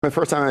The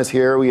first time I was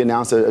here, we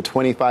announced a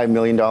 $25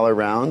 million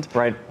round.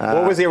 Right.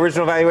 What was the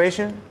original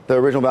valuation? The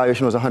original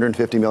valuation was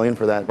 $150 million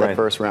for that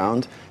first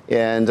round.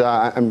 And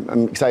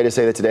I'm excited to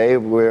say that today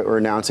we're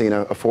announcing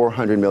a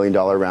 $400 million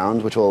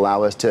round, which will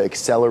allow us to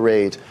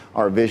accelerate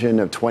our vision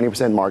of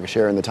 20% market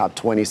share in the top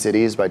 20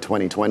 cities by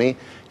 2020.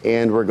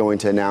 And we're going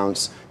to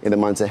announce in the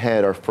months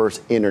ahead our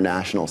first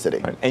international city.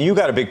 Right. And you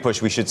got a big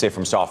push, we should say,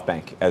 from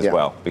SoftBank as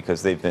well,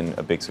 because they've been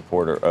a big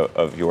supporter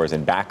of yours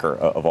and backer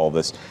of all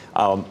this.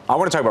 I want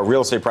to talk about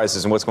real estate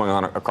prices and what's going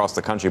on across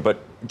the country, but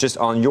just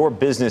on your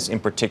business in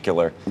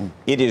particular,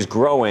 it is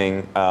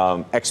growing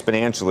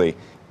exponentially,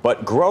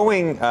 but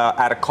growing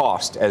at a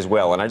cost as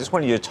well. And I just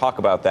wanted you to talk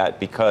about that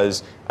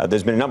because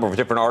there's been a number of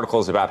different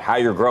articles about how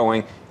you're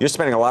growing. You're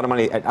spending a lot of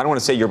money. I don't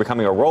want to say you're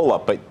becoming a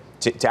roll-up, but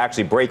to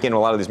actually break into a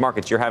lot of these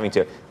markets, you're having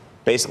to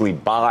basically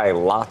buy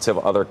lots of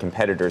other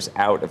competitors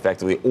out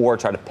effectively or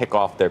try to pick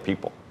off their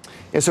people.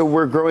 And so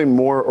we're growing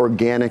more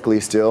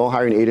organically still,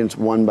 hiring agents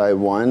one by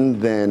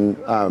one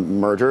than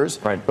mergers.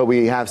 Right. But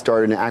we have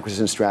started an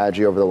acquisition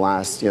strategy over the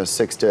last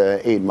 6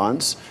 to 8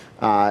 months.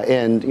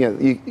 And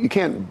you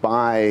can't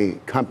buy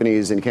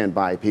companies and you can't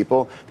buy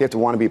people. They have to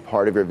want to be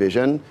part of your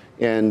vision.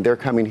 And they're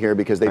coming here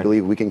because they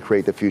believe we can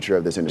create the future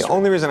of this industry. The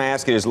only reason I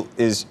ask it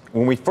is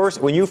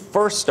when you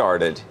first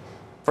started.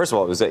 First of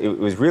all, it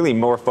was really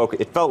more focused.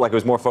 It felt like it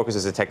was more focused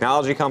as a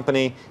technology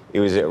company.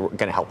 It was going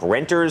to help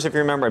renters, if you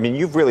remember. I mean,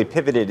 you've really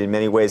pivoted in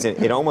many ways. And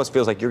it almost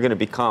feels like you're going to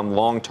become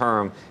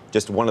long-term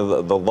just one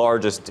of the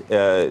largest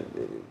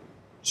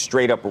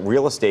straight-up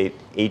real estate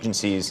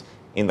agencies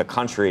in the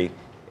country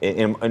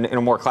in a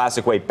more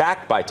classic way,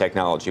 backed by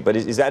technology. But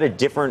is that a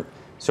different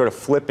sort of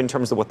flip in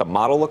terms of what the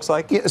model looks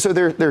like? Yeah, so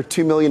there are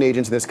 2 million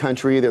agents in this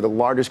country. They're the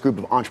largest group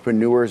of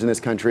entrepreneurs in this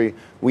country.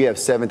 We have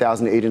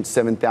 7,000 agents,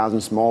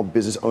 7,000 small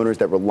business owners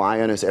that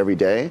rely on us every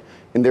day.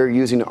 And they're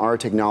using our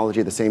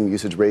technology at the same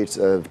usage rates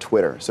of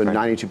Twitter. So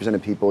 92%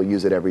 of people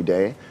use it every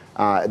day.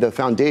 The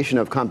foundation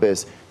of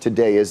Compass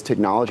today is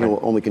technology and will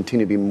only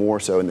continue to be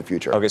more so in the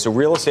future. Okay, so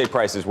real estate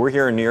prices. We're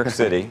here in New York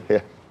City.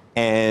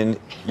 And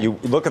you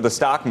look at the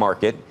stock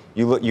market,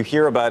 you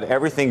hear about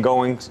everything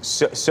going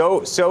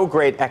so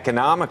great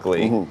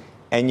economically,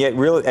 and yet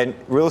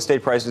real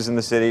estate prices in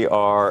the city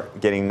are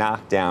getting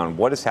knocked down.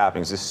 What is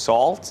happening? Is this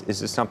SALT? Is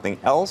this something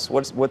else?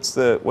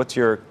 What's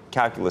your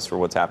calculus for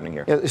what's happening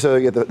here? Yeah, so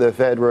the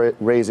Fed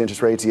raised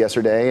interest rates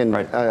yesterday, and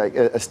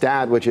a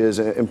stat which is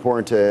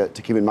important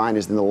to keep in mind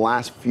is in the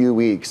last few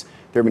weeks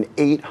there have been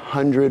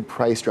 800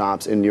 price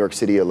drops in New York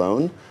City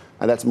alone.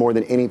 That's more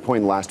than any point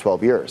in the last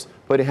 12 years.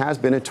 But it has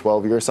been a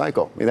 12-year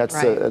cycle. I mean,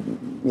 that's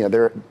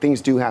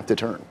things do have to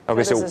turn.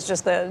 Okay, so this is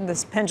just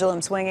this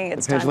pendulum swinging.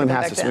 It's the pendulum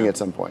has to swing at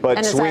some point. But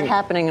is that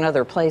happening in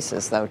other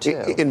places, though,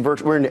 too?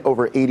 We're in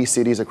over 80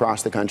 cities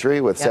across the country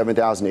with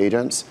 7,000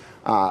 agents.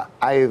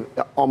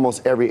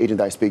 Almost every agent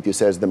that I speak to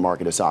says the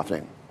market is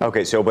softening.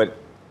 Okay, but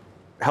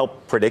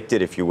help predict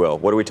it, if you will.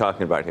 What are we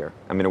talking about here?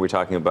 I mean, are we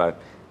talking about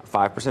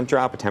 5%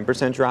 drop, a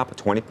 10% drop, a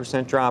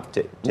 20% drop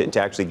to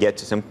actually get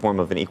to some form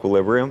of an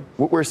equilibrium?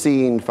 We're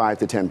seeing 5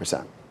 to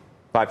 10%.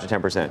 5 to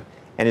 10%.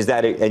 And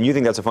and you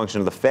think that's a function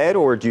of the Fed,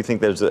 or do you think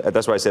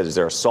that's why I said, is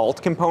there a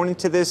SALT component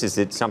to this? Is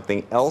it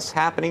something else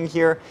happening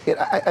here?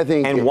 I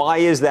think. And why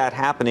is that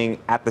happening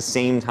at the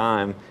same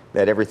time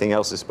that everything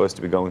else is supposed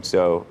to be going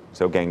so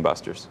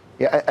gangbusters?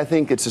 Yeah, I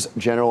think it's just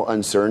general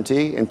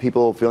uncertainty and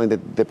people feeling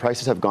that the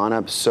prices have gone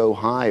up so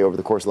high over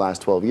the course of the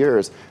last 12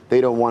 years, they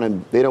don't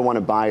want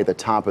to buy at the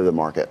top of the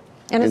market.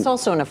 And it's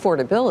also an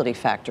affordability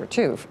factor,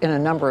 too, in a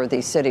number of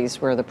these cities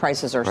where the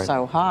prices are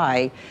so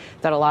high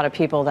that a lot of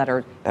people that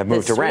are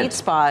the sweet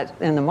spot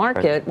in the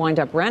market wind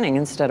up renting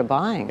instead of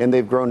buying. And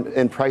they've grown,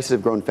 and prices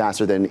have grown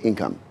faster than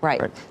income.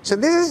 Right. So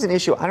this is an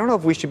issue I don't know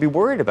if we should be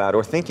worried about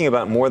or thinking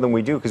about more than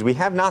we do, because we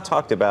have not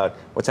talked about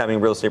what's happening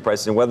in real estate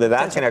prices and whether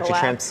that can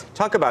actually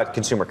talk about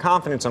consumer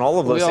confidence and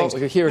all of those things.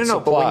 We hear it's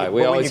supply.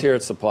 We always hear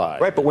it's supply.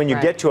 Right, but when you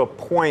get to a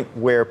point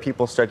where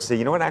people start to say,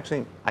 you know what,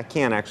 actually, I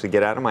can't actually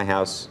get out of my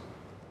house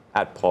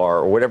at par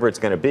or whatever it's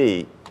going to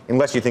be,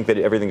 unless you think that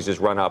everything's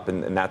just run up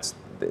and that's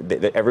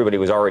that everybody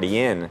was already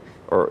in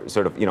or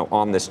sort of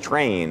on this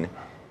train,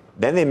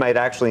 then they might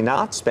actually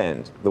not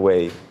spend the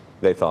way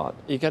they thought.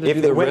 You got to do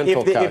the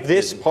rental calculation. If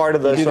this part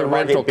of the sort of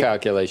rental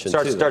calculation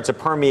starts to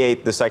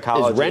permeate the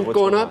psychology. Is rent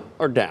going up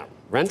or down?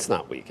 Rent's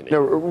not weakening.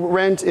 No,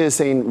 rent is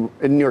saying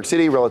in New York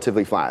City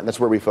relatively flat. That's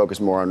where we focus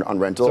more on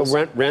rentals.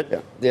 So rent,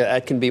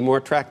 that can be more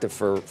attractive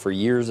for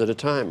years at a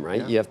time,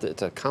 right? You have to.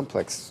 It's a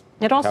complex.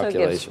 It also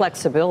gives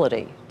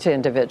flexibility to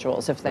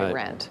individuals if they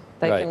rent.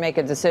 They can make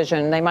a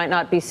decision. They might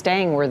not be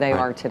staying where they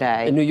are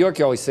today. In New York,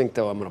 you always think,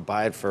 though, I'm going to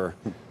buy it for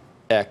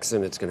X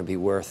and it's going to be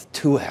worth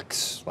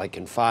 2X, like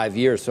in 5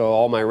 years. So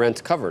all my rent's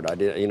covered.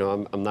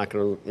 I'm not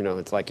going to,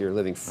 it's like you're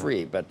living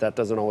free, but that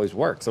doesn't always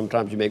work.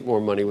 Sometimes you make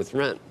more money with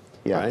rent,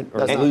 right?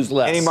 Or lose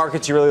less. Any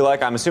markets you really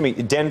like? I'm assuming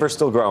Denver's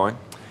still growing.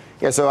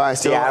 Yeah, so I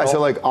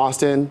still like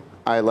Austin.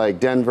 I like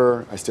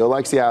Denver. I still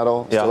like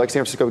Seattle. I still like San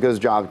Francisco because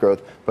of job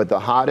growth. But the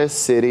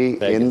hottest city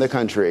in the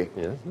country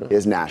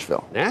is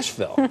Nashville.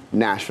 Nashville?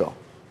 Nashville.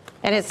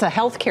 And it's the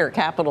healthcare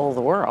capital of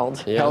the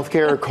world. Yeah.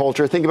 Healthcare,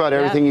 culture. Think about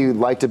everything you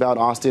liked about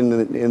Austin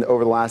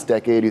over the last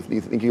decade. You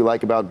think you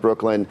like about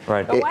Brooklyn.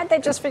 Right. But why'd they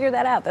just figure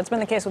that out? That's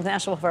been the case with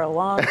Nashville for a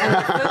long time.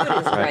 And the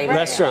food is great.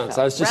 Restaurants.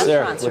 I was just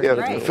there. Restaurants are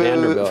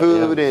great.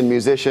 Food and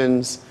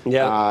musicians.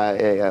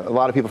 Yeah. A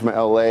lot of people from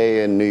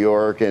LA and New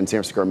York and San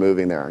Francisco are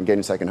moving there and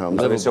getting second homes.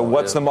 Okay, so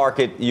what's the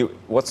market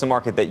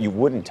that you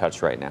wouldn't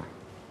touch right now?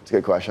 It's a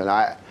good question.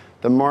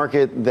 The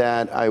market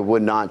that I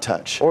would not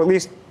touch. Or at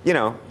least, you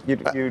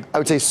I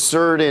would say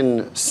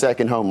certain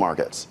second home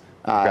markets.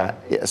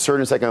 Okay.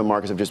 Certain second home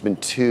markets have just been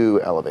too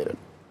elevated.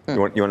 You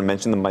want to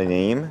mention them by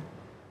name?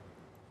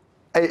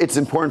 It's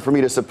important for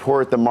me to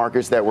support the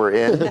markets that we're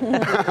in.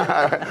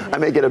 I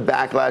may get a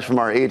backlash from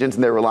our agents,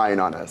 and they're relying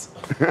on us.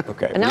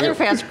 Okay. Another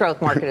fast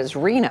growth market is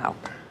Reno,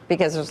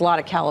 because there's a lot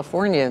of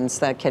Californians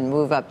that can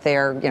move up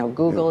there.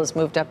 Google has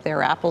moved up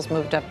there, Apple's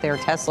moved up there,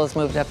 Tesla's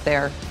moved up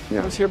there.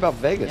 I was here about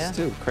Vegas,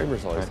 too.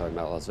 Kramer's always talking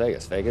about Las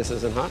Vegas. Vegas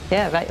isn't hot?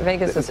 Yeah,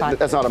 Vegas is hot.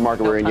 That's not a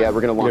market we're in yet.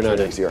 We're going to launch it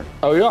next year.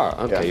 Oh, you are?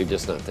 Okay, Yeah. you're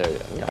just not there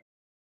yet. Yeah.